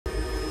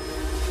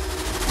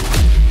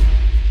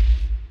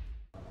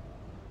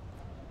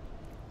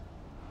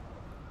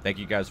Thank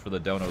you guys for the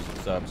donos and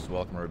subs.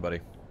 Welcome, everybody.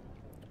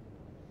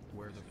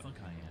 Where the fuck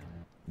I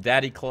am?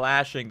 Daddy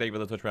Clashing. Thank you for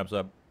the Twitch Prime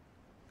sub.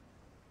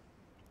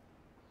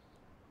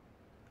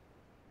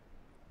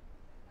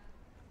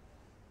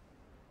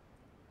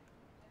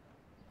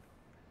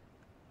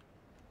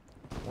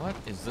 What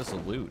is this a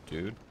loot,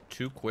 dude?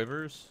 2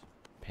 quivers,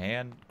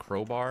 pan,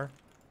 crowbar,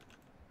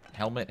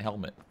 helmet.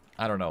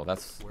 I don't know.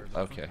 That's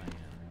okay.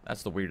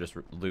 That's the weirdest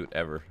loot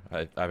ever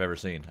I've ever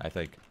seen, I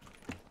think.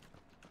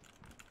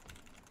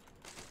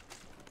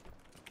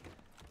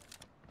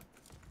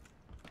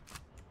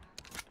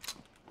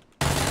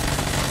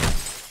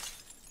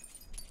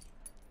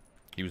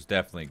 He was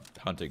definitely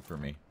hunting for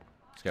me.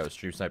 This guy was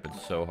stream sniping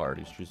so hard.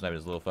 He's stream sniping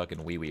his little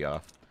fucking wee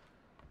off.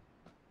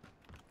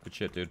 Good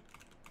shit, dude.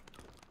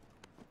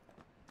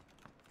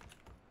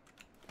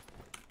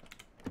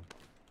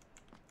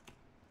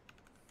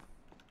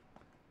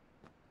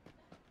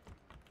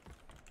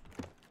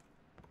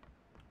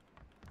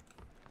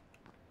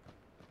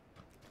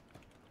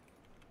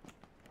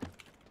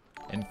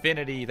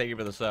 Infinity, thank you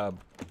for the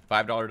sub.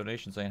 $5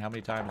 donation saying how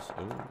many times...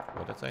 Ooh, what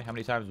did that say? How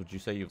many times would you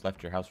say you've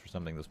left your house for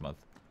something this month?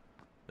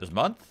 This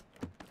month?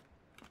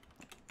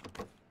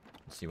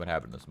 Let's see what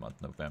happened this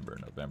month. November.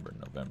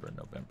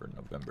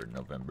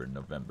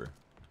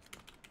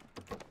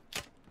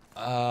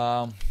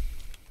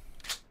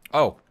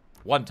 Oh,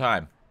 one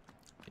time.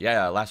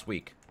 Yeah, last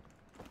week.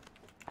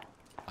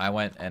 I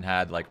went and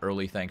had like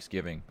early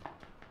Thanksgiving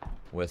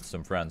with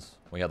some friends.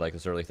 We had like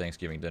this early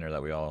Thanksgiving dinner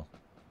that we all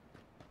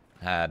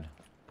had,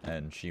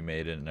 and she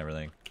made it and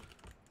everything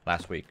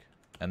last week.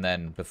 And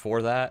then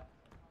before that,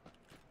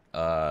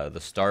 the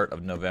start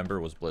of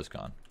November was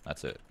BlizzCon.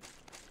 That's it.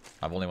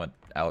 I've only went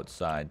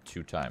outside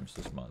 2 times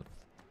this month.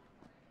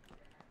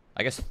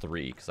 I guess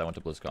 3, because I went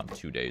to BlizzCon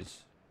 2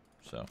 days.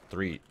 So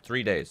 3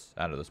 days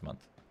out of this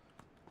month.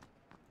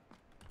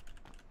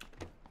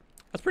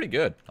 That's pretty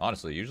good,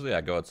 honestly. Usually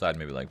I go outside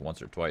maybe like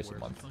once or twice a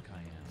month.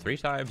 3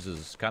 times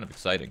is kind of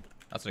exciting.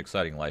 That's an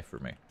exciting life for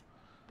me.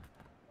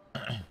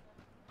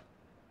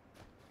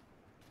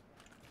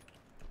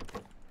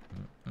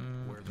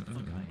 Where the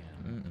fuck I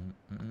am?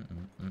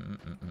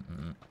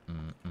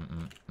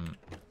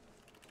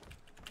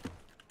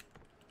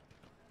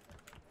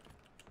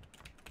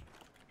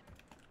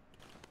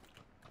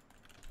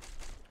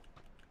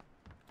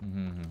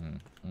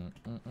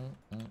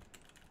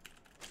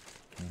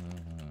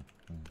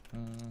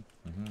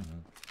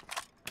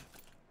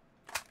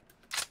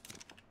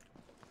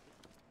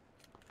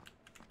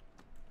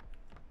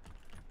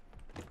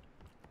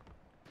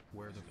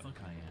 Where the fuck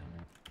I am?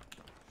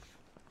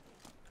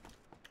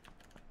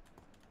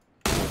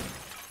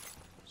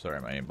 Sorry,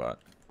 my aimbot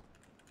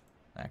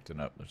acting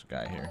up. There's a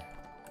guy here.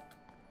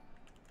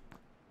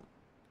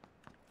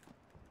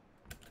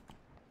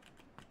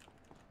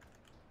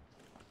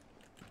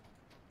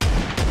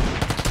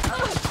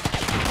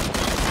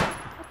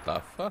 What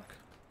the fuck?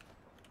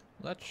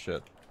 That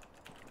shit.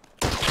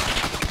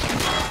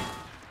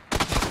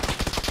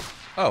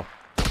 Oh.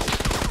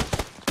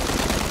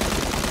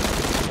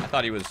 I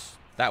thought he was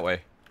that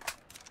way.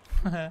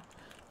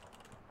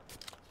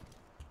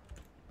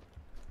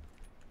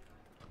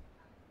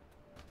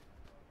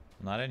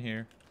 Not in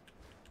here.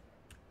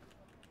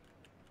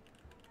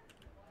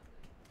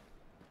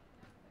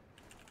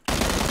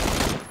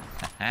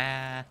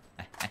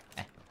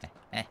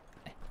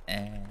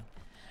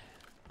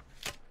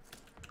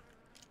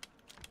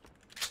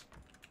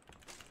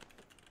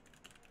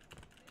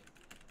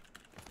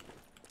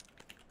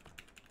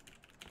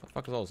 What the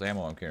fuck is all this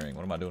ammo I'm carrying?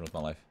 What am I doing with my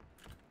life?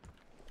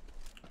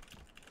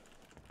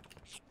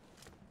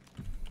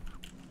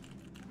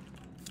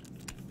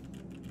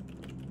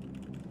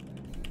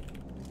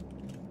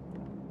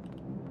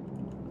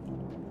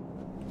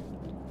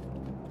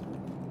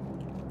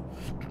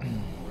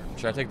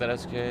 Should I take that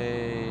SK?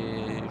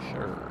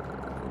 Sure.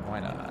 Why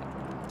not?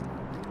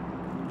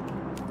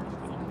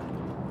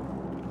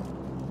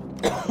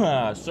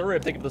 Sir,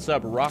 thank you for the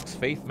sub. Rock's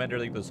Faith Mender,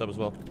 thank you for the sub as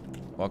well.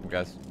 Welcome,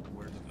 guys.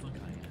 Where the fuck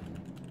I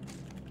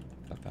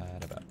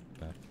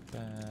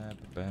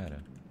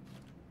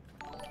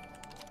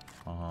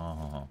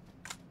am?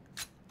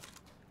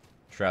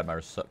 Shroud, my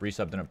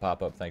resub didn't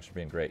pop up. Thanks for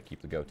being great.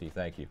 Keep the goatee.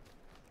 Thank you.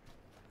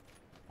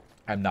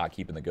 I'm not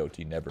keeping the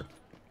goatee, never.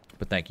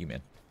 But thank you,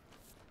 man.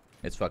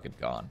 It's fucking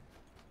gone.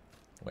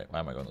 Wait, why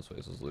am I going this way?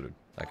 This is looted.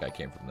 That guy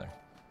came from there.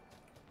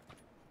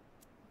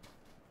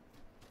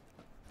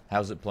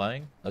 How's it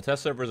playing? The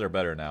test servers are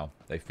better now.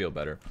 They feel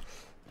better.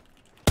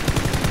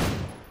 Oh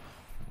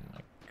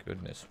my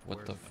goodness.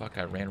 What the fuck?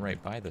 I ran right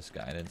by this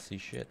guy. I didn't see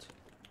shit.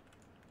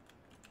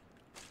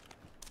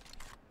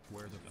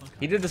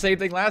 He did the same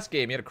thing last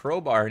game. He had a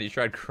crowbar and he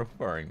tried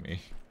crowbarring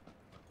me.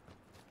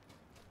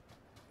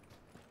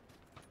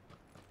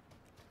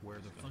 Where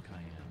the fuck I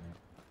am?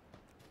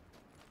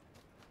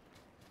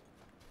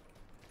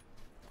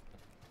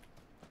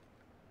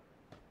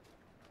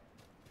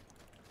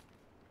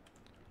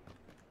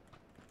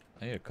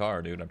 I need a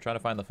car, dude. I'm trying to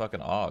find the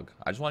fucking AUG.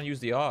 I just want to use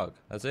the AUG.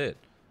 That's it.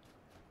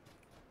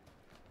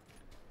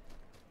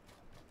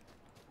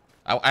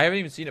 I haven't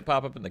even seen it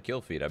pop up in the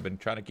kill feed. I've been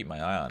trying to keep my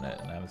eye on it,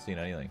 and I haven't seen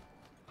anything.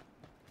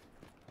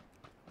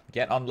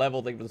 Get on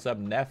level. Thank you for the sub.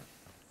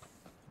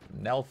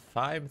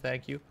 Nel5,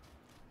 thank you.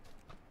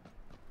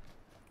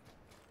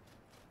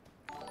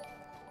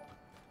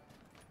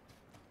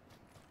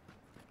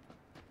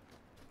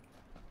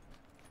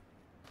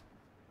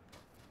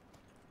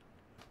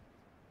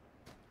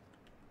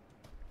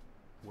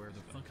 Where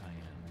the fuck I am?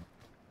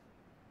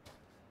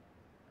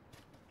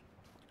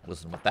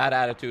 Listen, with that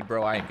attitude,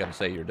 bro, I ain't gonna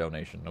say your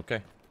donation,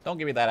 okay? Don't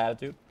give me that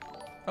attitude.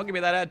 Don't give me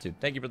that attitude.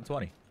 Thank you for the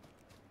 20.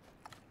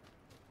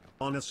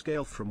 On a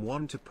scale from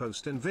 1 to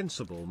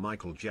post-invincible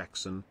Michael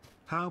Jackson,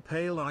 how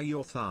pale are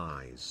your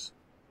thighs?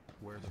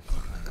 Where the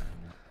fuck I am?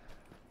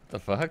 The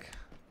fuck?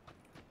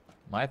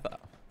 My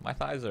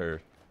thighs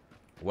are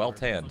well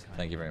tanned.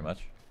 Thank you very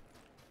much.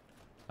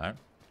 Alright.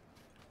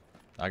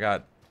 I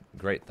got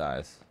great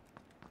thighs.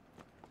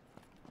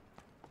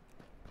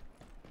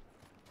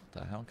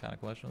 What the hell kind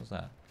of question was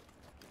that?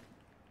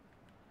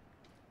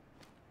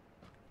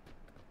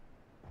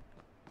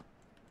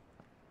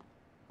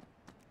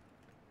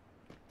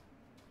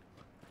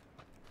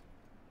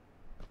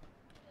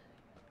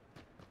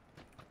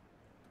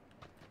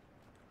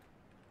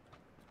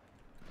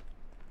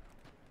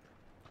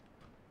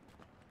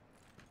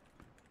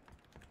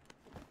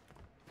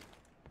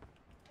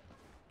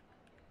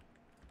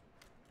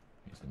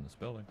 He's in this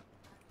building.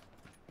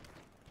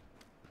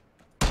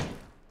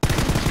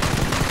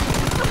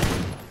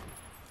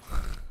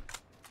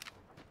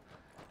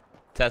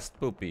 Test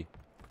poopy.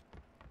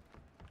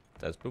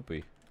 Test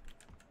poopy.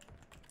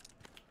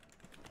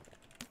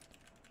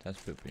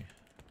 Test poopy.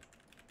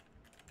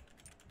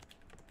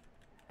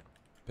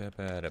 I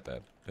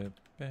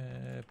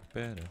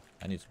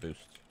need some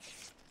boost.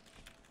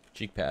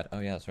 Cheek pad. Oh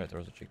yeah, that's right. There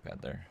was a cheek pad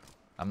there.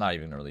 I'm not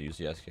even gonna really use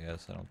the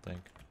SKS. I don't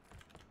think.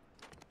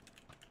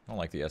 I don't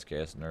like the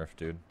SKS nerf,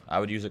 dude.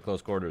 I would use it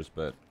close quarters,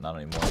 but not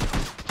anymore.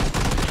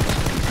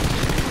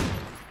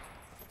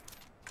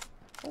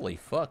 Holy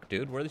fuck,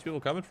 dude. Where are these people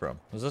coming from?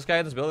 Was this guy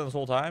in this building this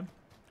whole time?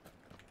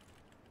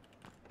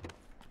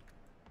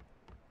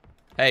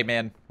 Hey,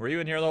 man. Were you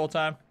in here the whole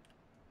time?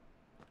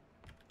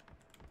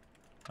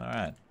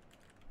 Alright.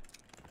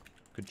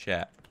 Good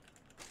chat.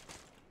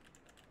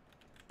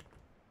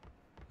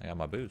 I got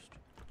my boost.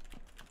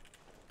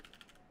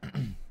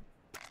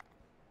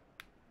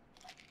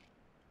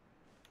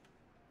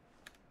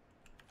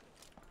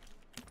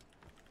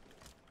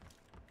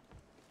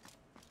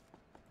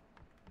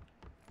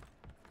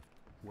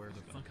 Where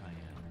the fuck I am?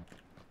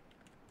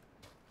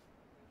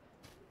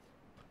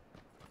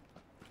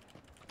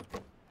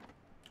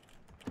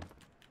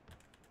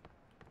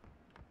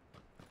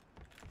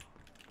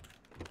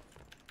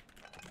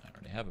 I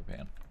already have a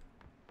pan.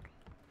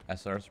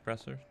 SR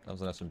suppressor? That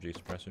was an SMG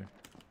suppressor.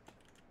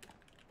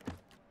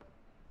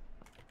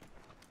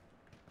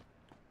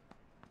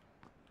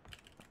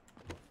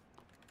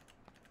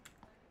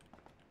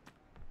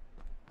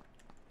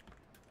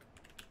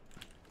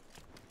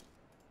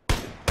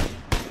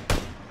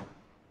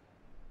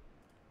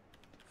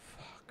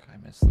 I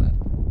missed that.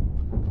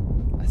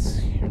 That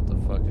scared the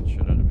fucking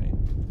shit out of me.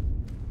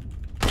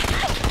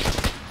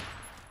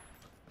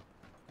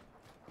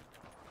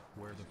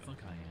 Where the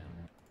fuck I am?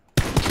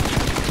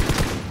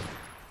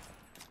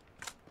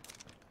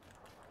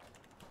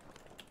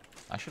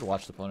 I should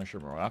watch the Punisher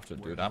more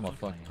often, dude. I want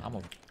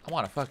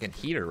a fucking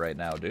heater right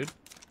now, dude.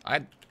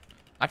 I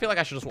feel like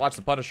I should just watch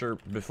the Punisher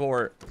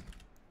before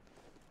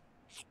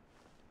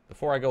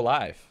I go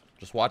live.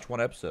 Just watch one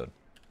episode.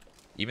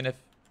 Even if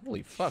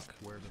holy fuck.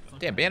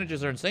 Damn,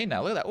 bandages are insane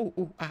now. Look at that. Oh,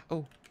 oh, ah,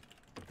 oh.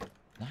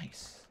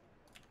 Nice.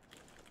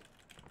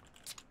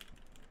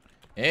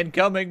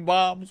 Incoming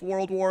bombs,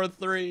 World War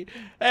III.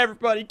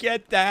 Everybody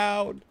get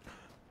down.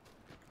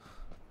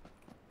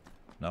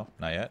 No,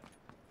 not yet.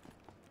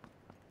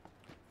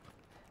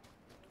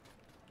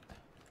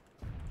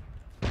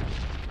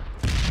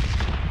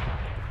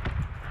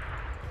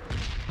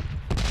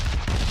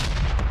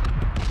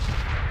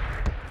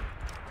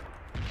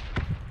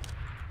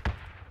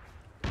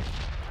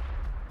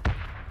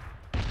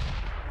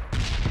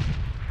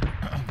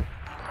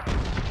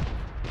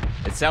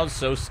 It sounds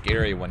so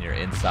scary when you're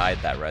inside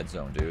that red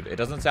zone, dude. It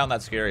doesn't sound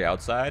that scary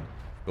outside,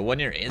 but when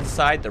you're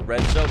inside the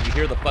red zone, you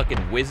hear the fucking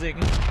whizzing.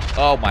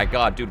 Oh my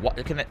god, dude.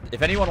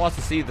 If anyone wants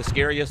to see the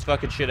scariest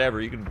fucking shit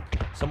ever,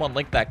 someone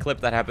link that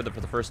clip that happened for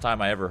the first time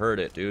I ever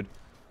heard it, dude.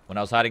 When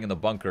I was hiding in the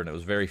bunker, and it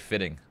was very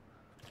fitting.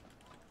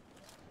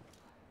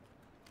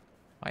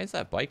 Why is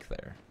that bike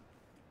there?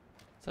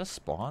 Is that a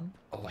spawn?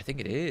 Oh, I think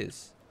it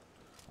is.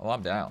 Oh,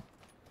 I'm down.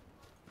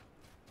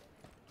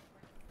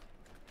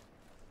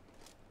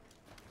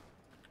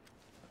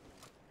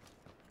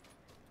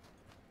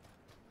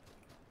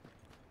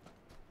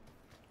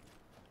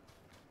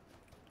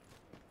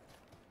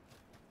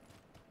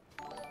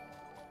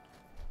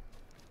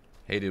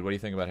 Hey dude, what do you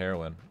think about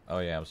heroin? Oh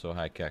yeah, I'm so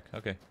high kek.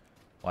 Okay.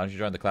 Why don't you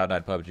join the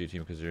Cloud9 PUBG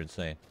team because you're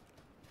insane?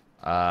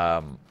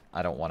 I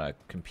don't want to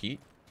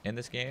compete in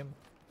this game.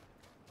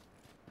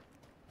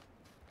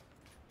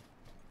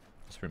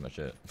 That's pretty much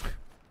it.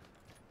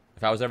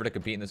 If I was ever to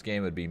compete in this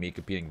game, it would be me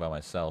competing by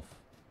myself.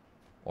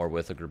 Or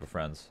with a group of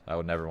friends. I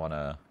would never want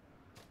to...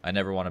 I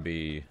never want to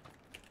be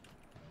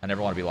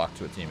locked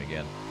to a team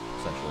again,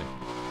 essentially.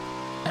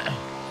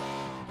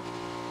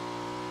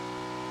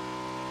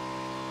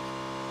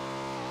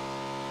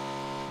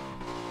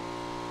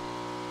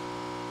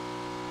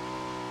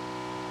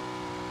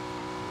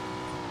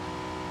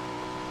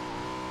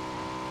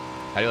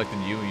 How do you like the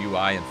new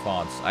UI and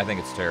fonts? I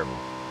think it's terrible.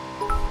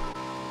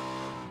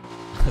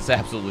 It's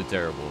absolutely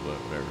terrible, but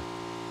whatever.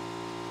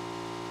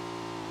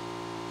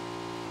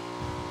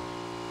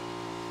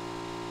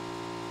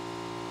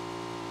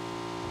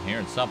 I'm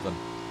hearing something.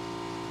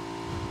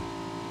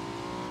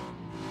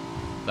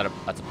 Is that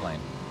that's a plane.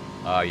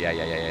 Oh,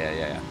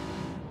 yeah.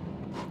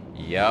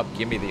 Yep,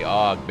 give me the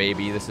AUG,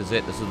 baby. This is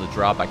it. This is the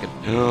drop I could...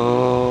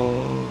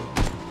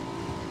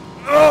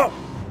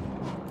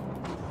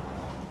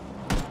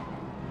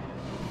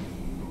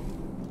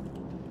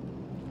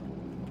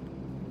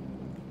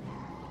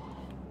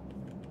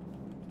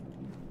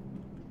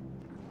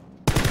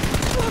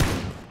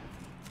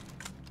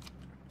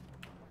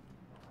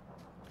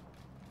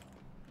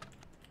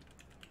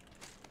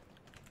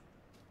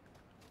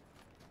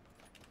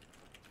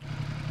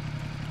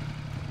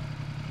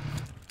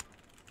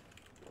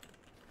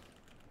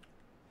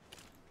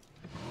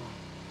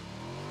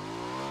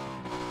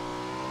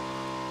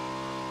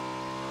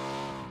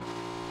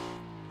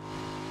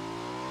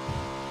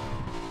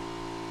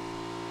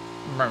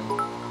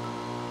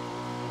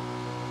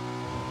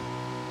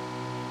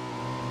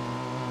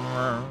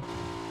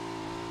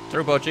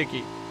 Turbo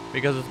cheeky,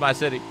 because it's my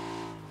city.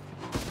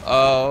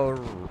 Oh.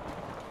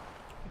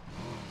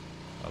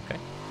 Okay.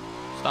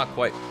 It's not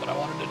quite what I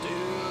wanted to do.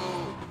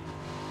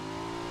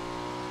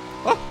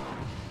 Oh.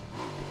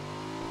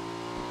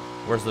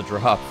 Where's the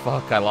drop?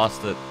 Fuck, I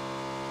lost it.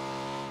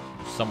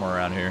 Somewhere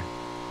around here.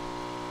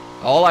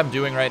 All I'm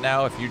doing right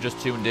now, if you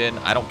just tuned in,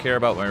 I don't care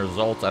about my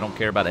results. I don't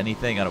care about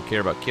anything. I don't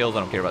care about kills.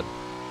 I don't care about...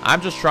 I'm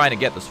just trying to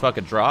get this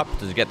fucking drop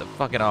to get the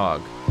fucking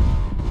AUG.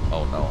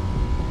 Oh, no.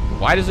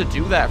 Why does it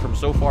do that from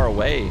so far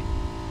away?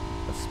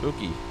 That's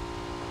spooky.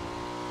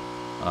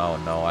 Oh,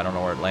 no. I don't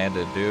know where it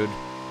landed, dude.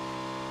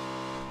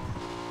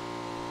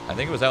 I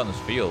think it was out in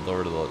this field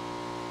over to the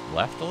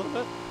left a little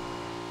bit.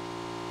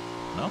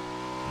 No?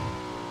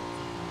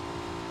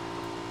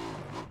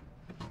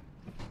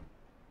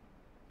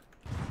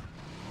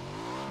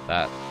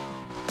 That.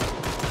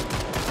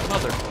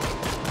 Mother.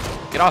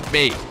 Get off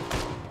me.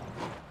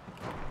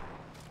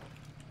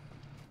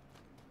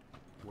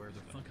 Where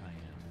the fuck I am?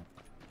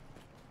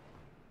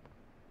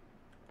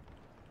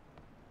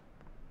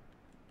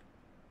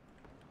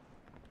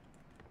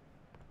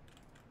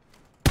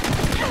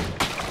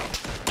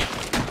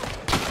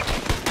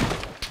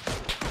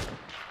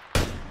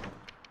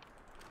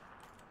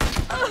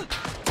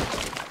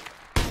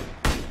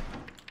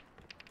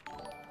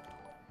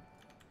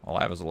 All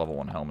I have is a level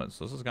 1 helmet,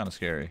 so this is kind of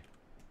scary.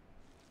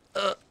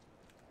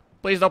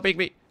 Please don't peek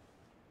me.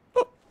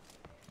 Oh.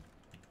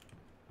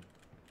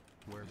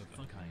 Where the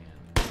fuck I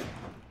am?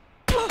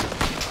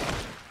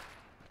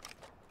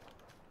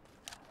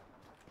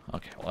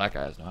 Okay, well that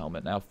guy has no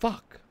helmet now.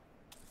 Fuck.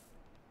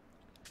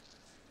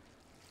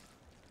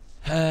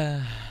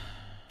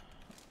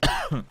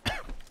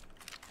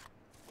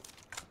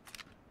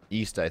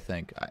 East, I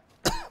think. I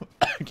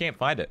can't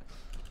find it.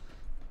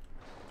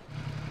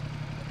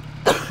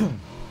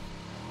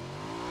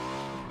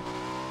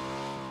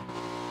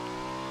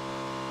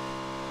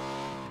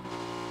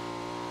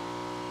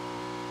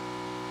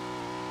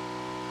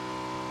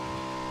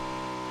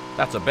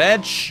 That's a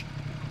bench.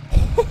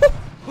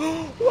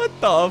 What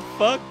the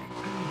fuck?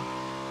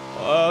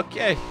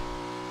 Okay.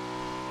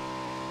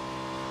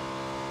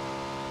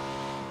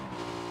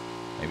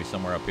 Maybe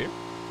somewhere up here?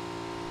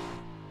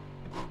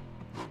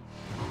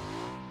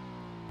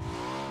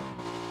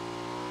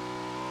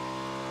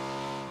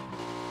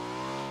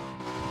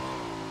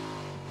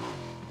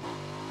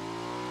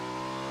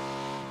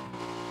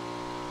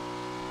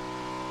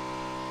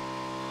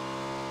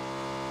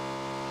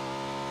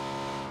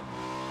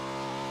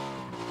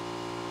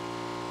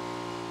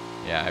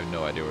 Yeah, I have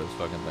no idea where this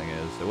fucking thing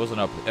is. It wasn't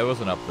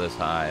up this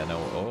high. I know.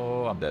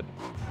 Oh, I'm dead.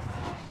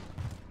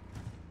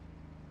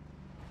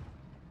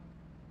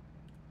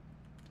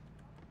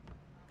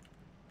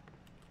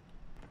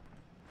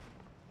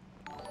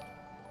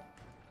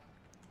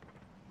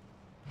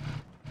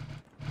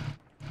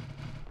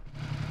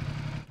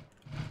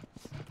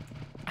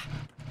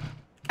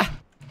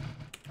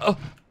 Oh.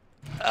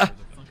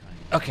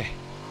 Okay.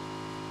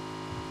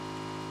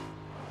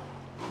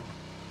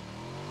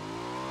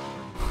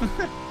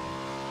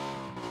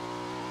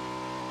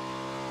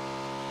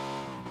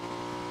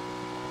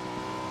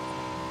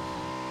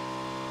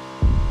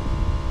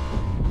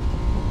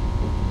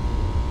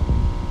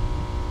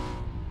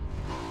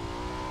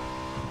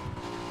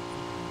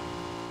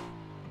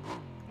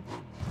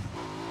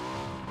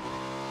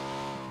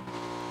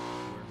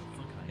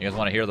 You guys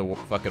want to hear the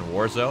fucking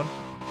war zone?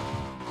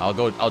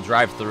 I'll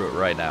drive through it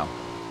right now.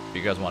 If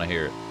you guys want to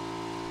hear it.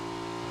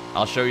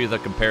 I'll show you the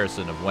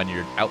comparison of when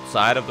you're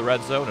outside of the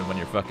red zone and when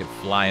you're fucking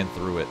flying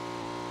through it.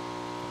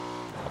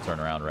 I'll turn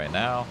around right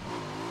now,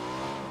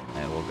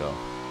 and we'll go.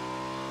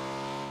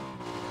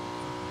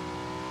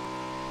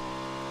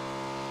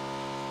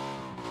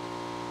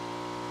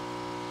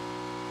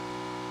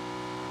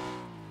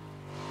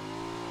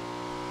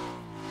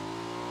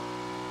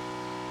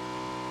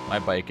 My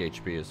bike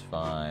HP is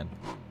fine.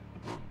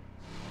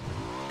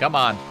 Come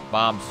on,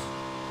 bombs.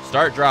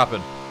 Start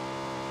dropping.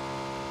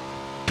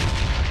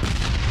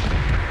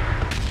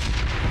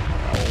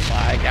 Oh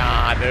my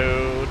god,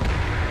 dude.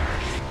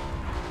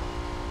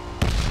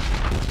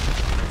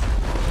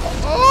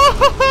 Oh,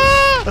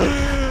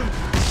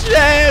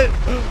 shit!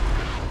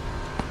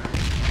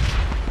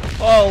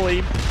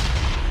 Holy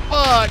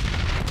fuck!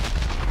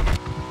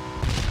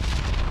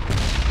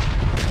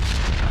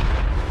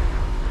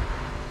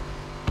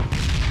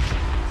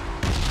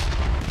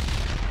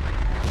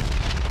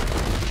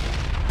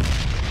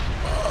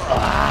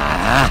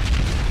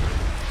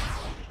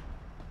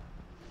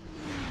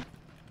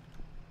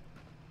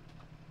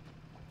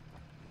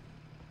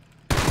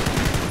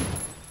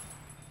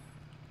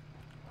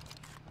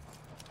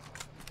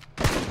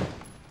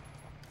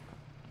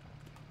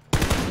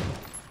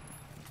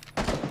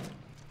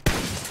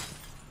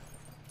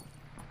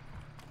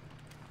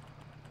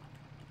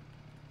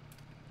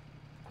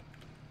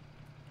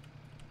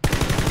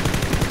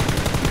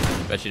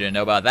 Bet you didn't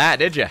know about that,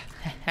 did you?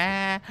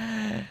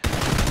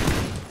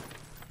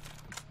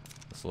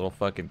 This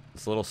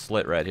little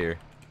slit right here.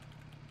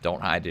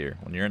 Don't hide here.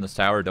 When you're in this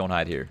tower, don't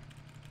hide here.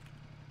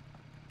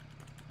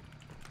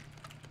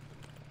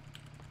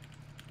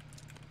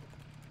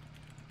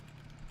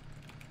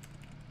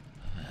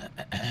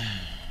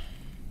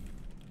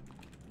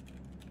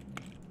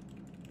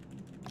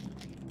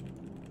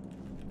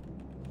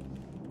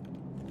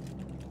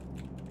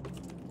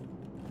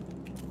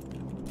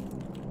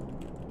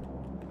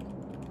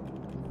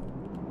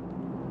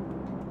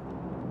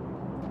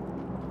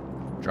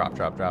 Drop,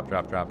 drop, drop,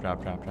 drop, drop,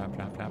 drop, drop, drop,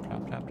 drop, drop,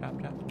 drop, drop, drop,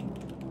 drop.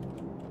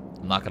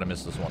 I'm not gonna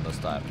miss this one this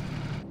time.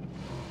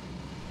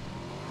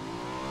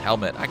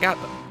 Helmet. I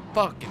got the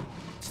fucking...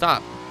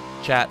 Stop.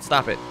 Chat,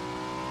 stop it.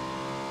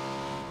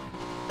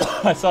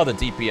 I saw the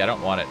DP. I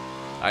don't want it.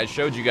 I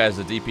showed you guys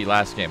the DP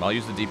last game. I'll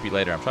use the DP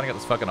later. I'm trying to get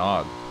this fucking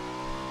AUG.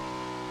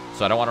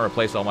 So I don't want to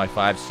replace all my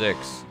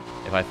 5.6.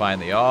 If I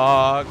find the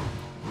AUG,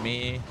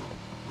 me...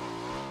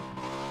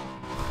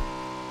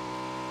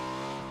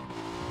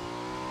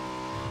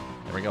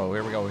 Here we go,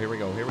 here we go, here we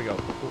go, here we go. Ooh,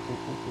 ooh,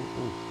 ooh,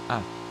 ooh, ooh.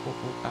 Ah. Ooh,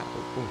 ooh, ah,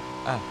 ooh, ooh,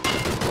 ah.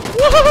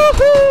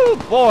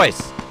 Woohoo! Boys!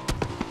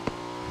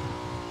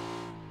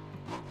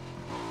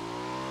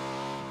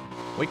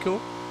 We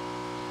cool?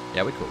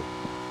 Yeah, we cool.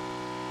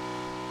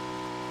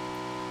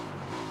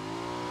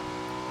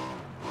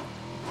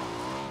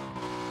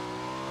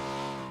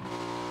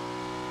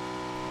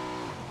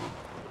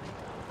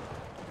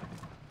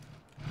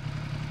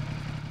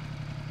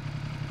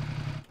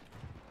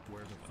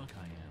 Where the fuck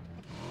I am?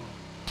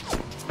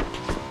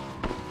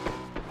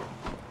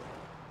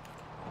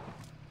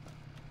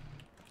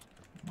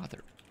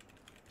 Mother.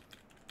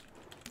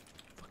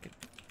 Fucking.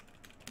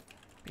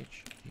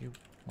 Bitch. You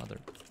mother.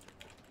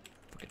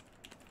 Fucking.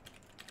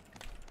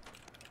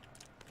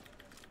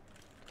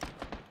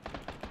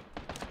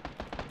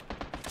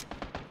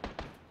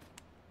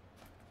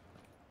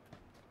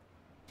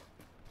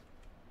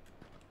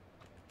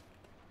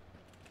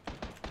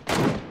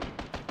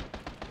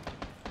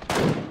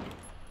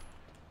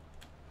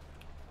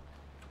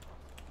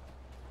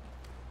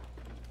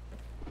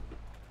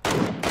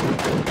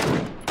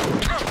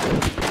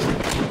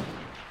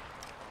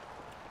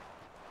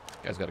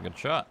 Guy's got a good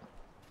shot.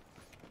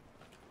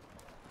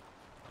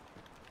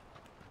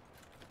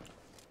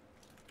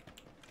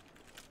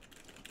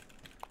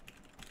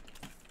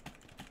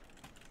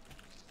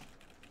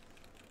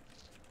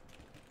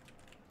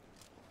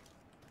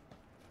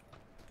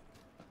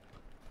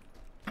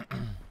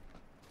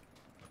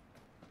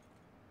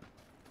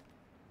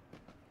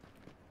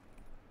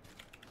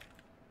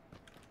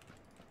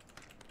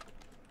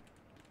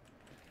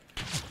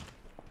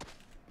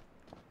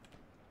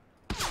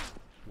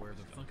 Where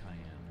the fuck I am?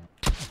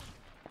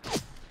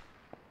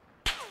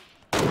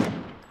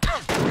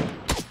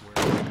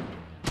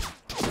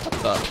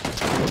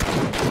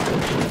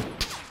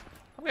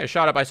 I'm getting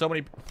shot at by so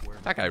many...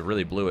 That guy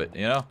really blew it,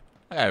 you know?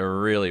 That guy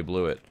really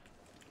blew it.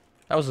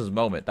 That was his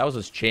moment. That was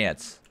his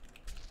chance.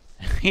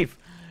 he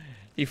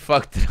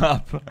fucked it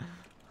up.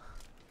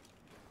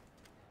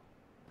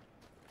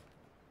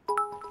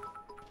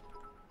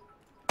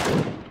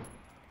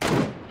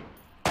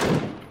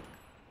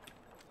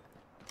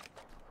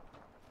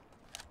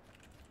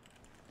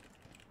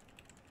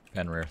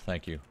 Penrare,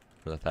 thank you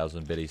for the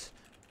 1,000 biddies.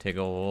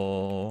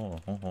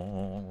 Tiggle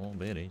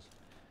biddies.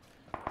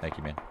 Thank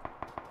you, man.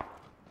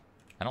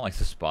 I don't like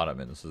the spot I'm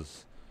in. This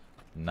is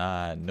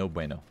no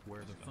bueno.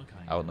 Where the fuck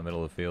I am? Out in the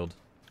middle of the field.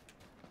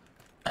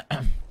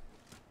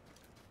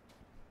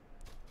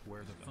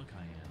 Where the fuck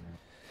I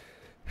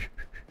am?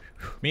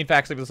 Mean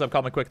Facts, leave the sub.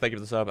 Call me quick. Thank you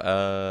for the sub.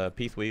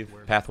 Pathweave.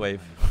 Where the Pathwave.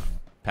 fuck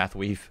I am?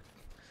 Pathweave.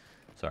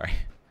 Sorry.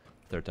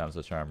 Third time's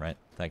the charm, right?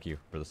 Thank you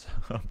for the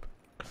sub.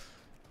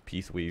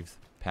 Peace weaves.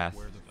 Path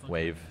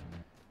wave.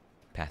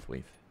 Path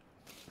wave.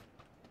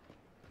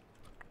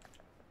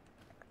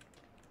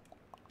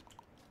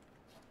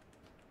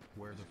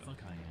 Where the fuck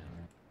I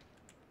am?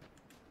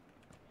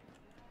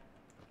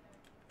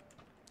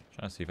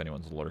 Trying to see if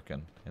anyone's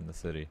lurking in the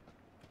city.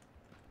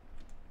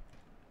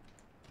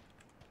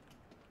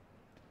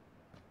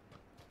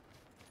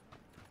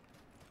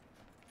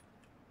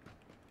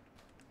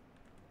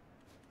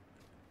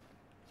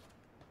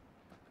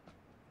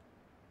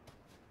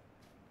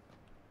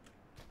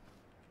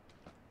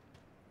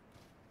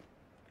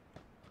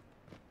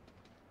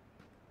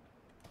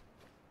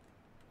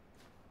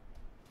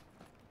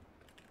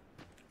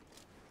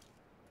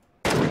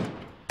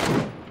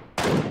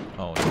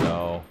 Oh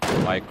no.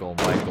 Michael,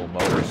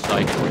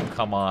 motorcycle.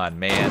 Come on,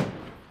 man.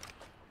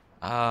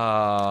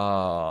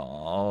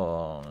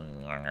 Oh.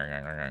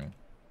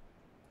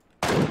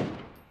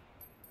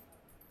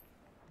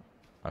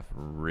 I've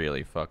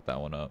really fucked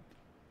that one up.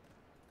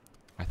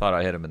 I thought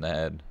I hit him in the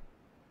head.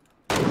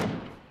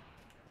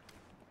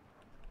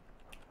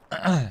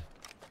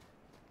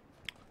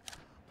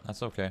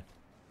 That's okay.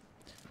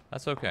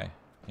 That's okay.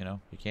 You know,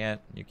 you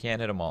can't hit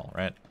them all,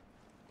 right?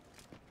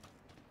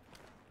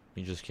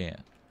 You just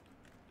can't.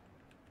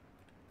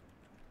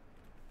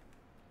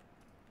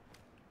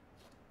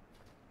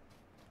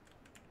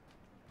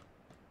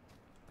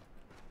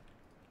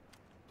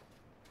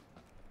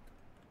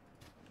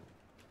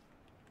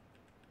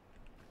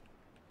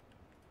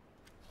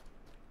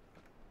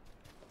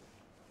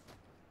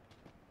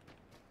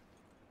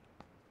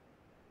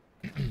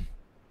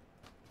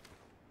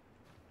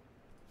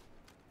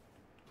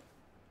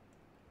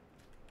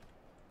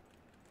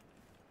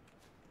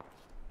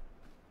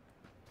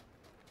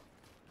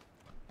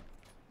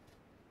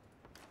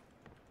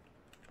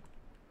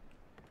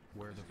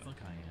 Where the fuck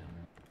I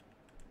am?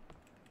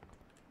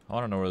 I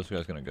want to know where this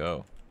guy's gonna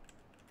go.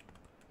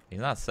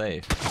 He's not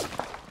safe.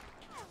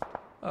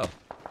 Oh.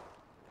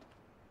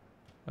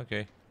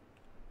 Okay.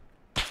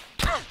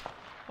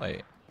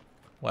 Wait.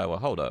 Wait, well,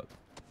 hold up.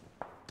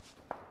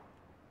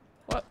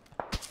 What?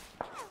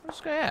 Where's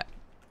this guy at?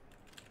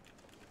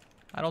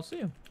 I don't see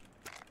him.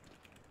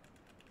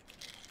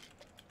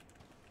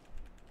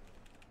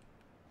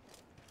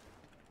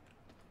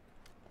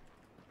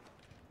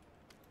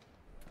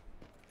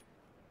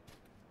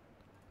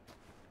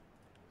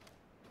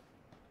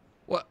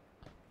 What?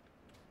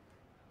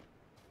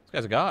 This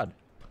guy's a god.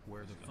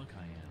 Where the fuck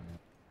I am?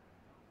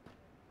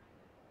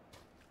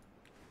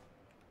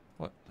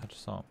 What? I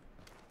just saw him.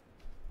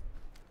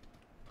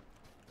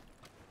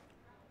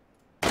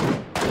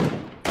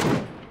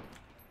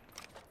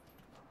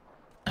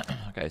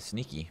 That guy's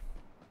sneaky.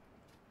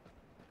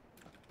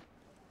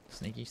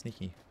 Sneaky,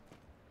 sneaky.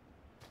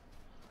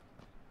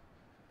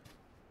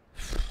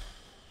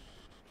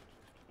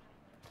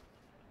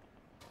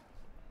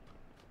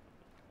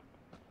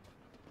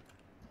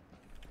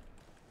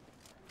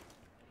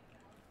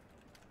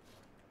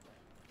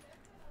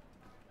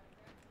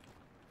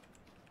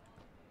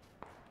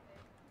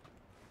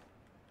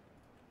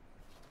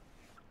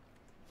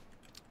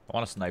 I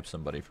want to snipe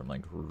somebody from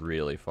like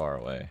really far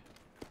away.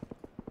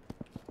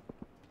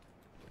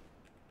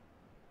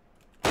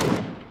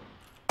 Oh,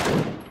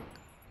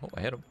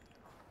 I hit him.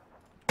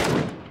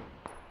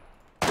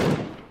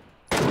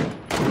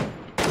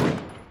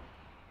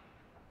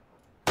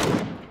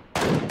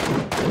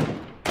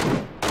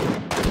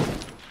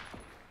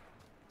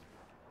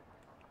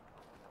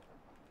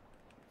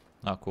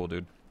 Not cool,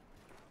 dude.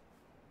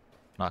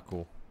 Not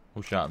cool.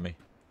 Who shot me?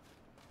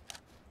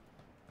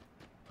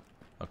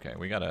 Okay,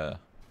 we gotta...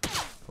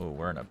 Oh,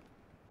 we're in a...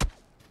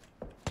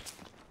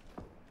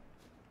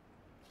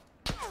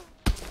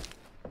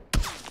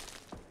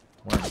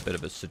 We're in a bit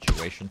of a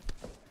situation.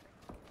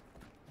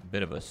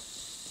 Bit of a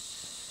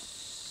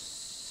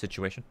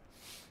situation.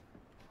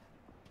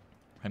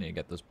 I need to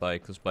get this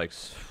bike. This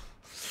bike's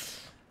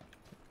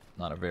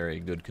not a very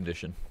good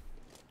condition.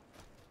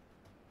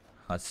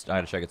 I had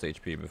to check its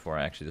HP before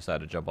I actually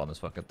decided to jump on this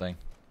fucking thing.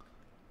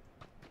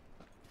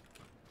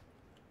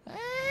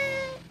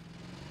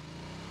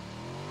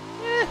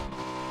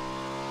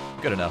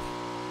 Good enough.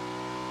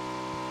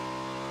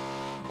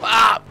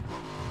 Ah!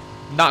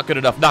 Not good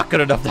enough, not good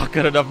enough, not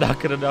good enough, not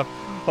good enough.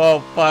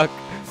 Oh, fuck.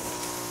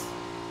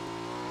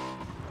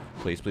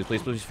 Please, please,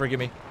 please, please forgive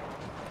me.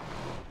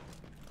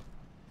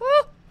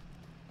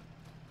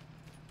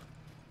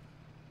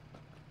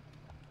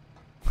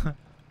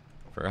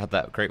 Forgot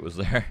that crate was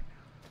there.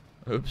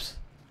 Oops.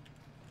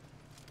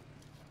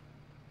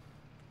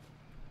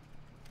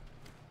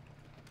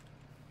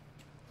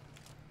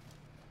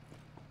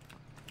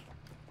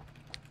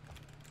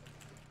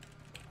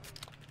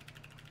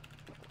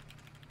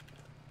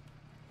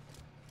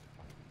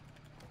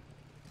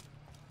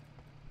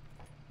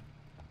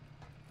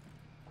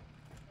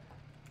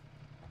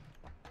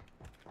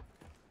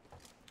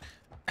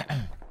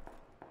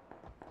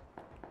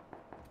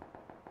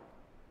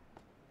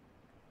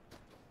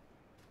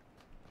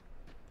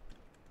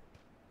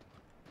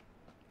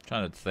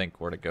 Trying to think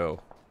where to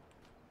go.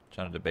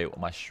 Trying to debate what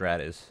my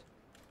strat is.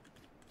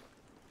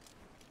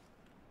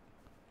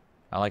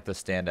 I like to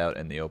stand out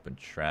in the open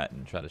strat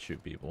and try to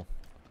shoot people.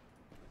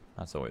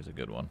 That's always a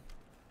good one.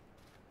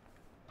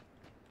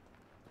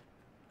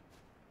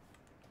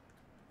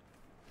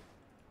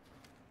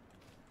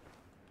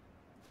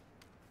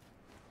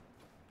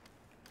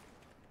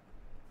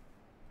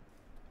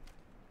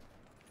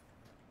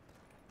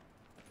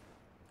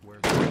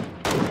 Where's the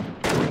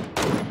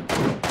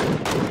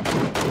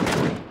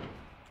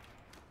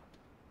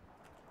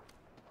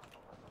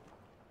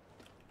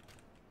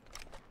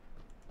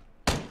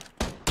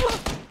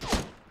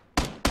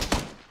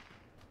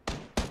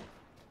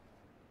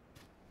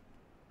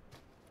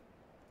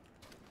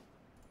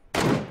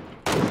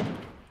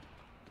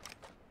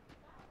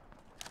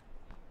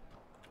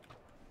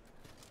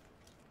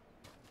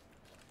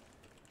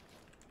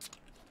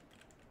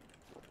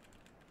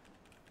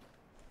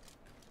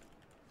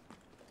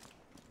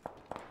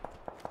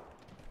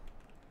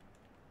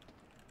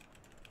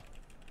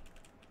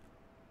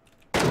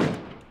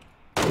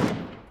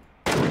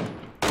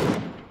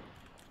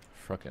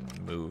Fucking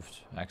moved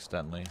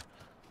accidentally.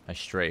 I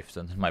strafed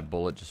and then my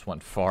bullet just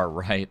went far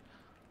right.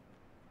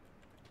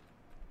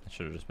 I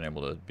should have just been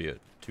able to be a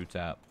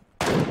 2-tap.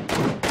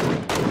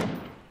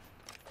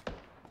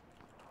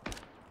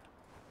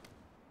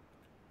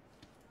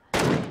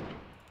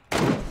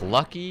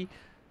 Lucky.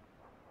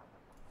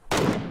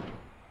 Fucking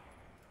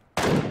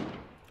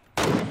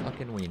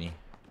weenie.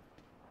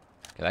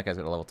 Okay, that guy's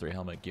got a level 3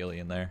 helmet ghillie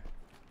in there.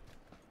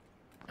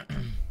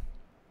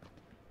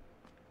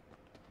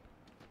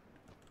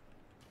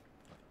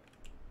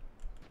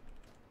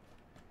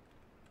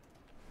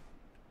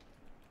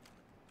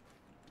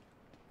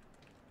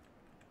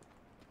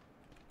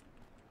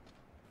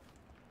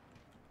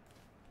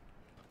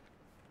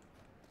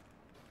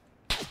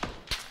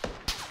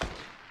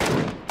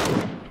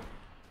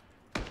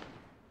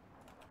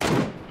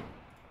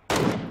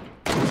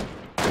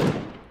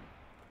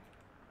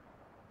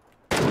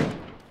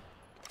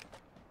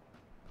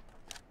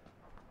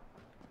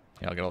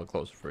 Yeah, I'll get a little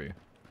closer for you.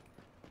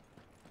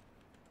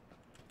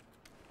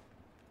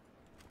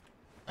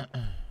 I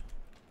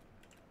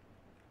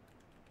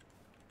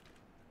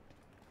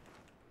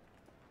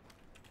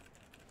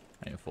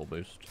need a full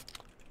boost.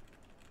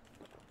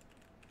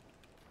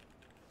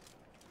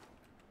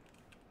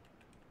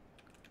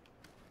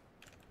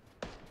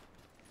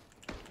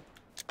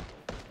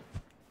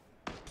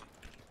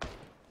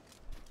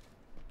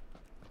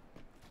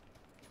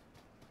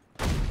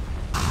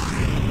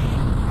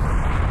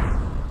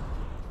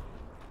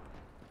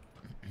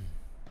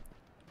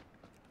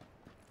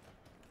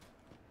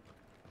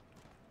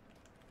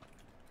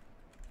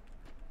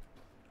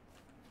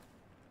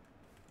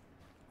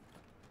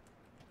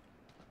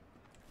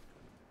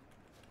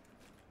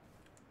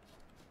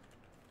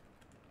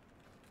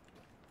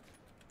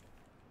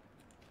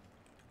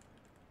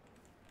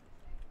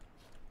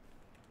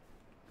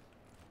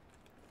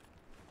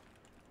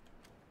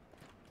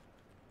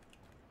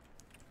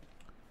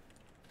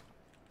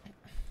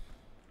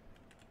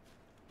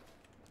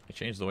 They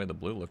changed the way the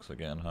blue looks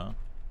again, huh?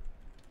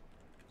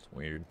 It's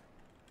weird.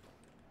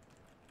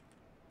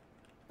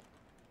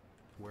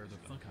 Where the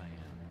fuck I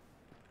am?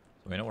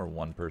 So we know where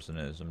one person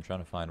is. I'm trying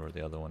to find where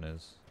the other one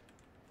is.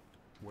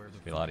 Where the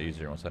It'll be a lot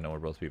easier once I know where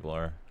both people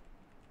are.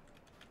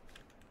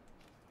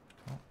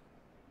 Oh. I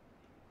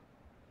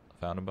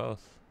found them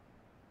both.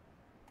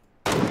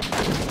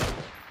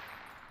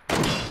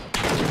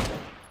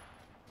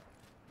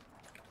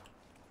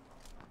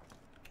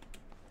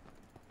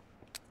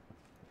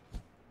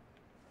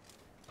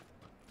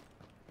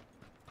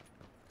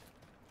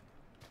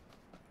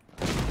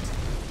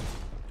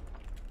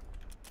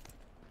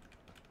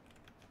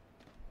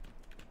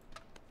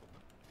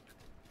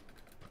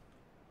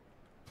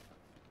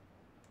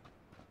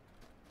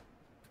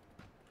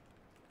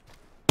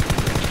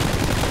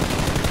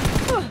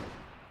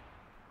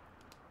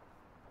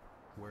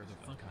 Where the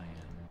fuck I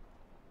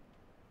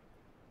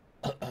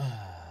am?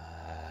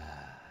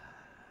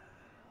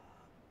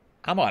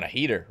 I'm on a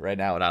heater right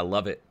now and I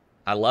love it.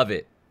 I love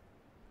it.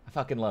 I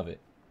fucking love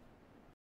it.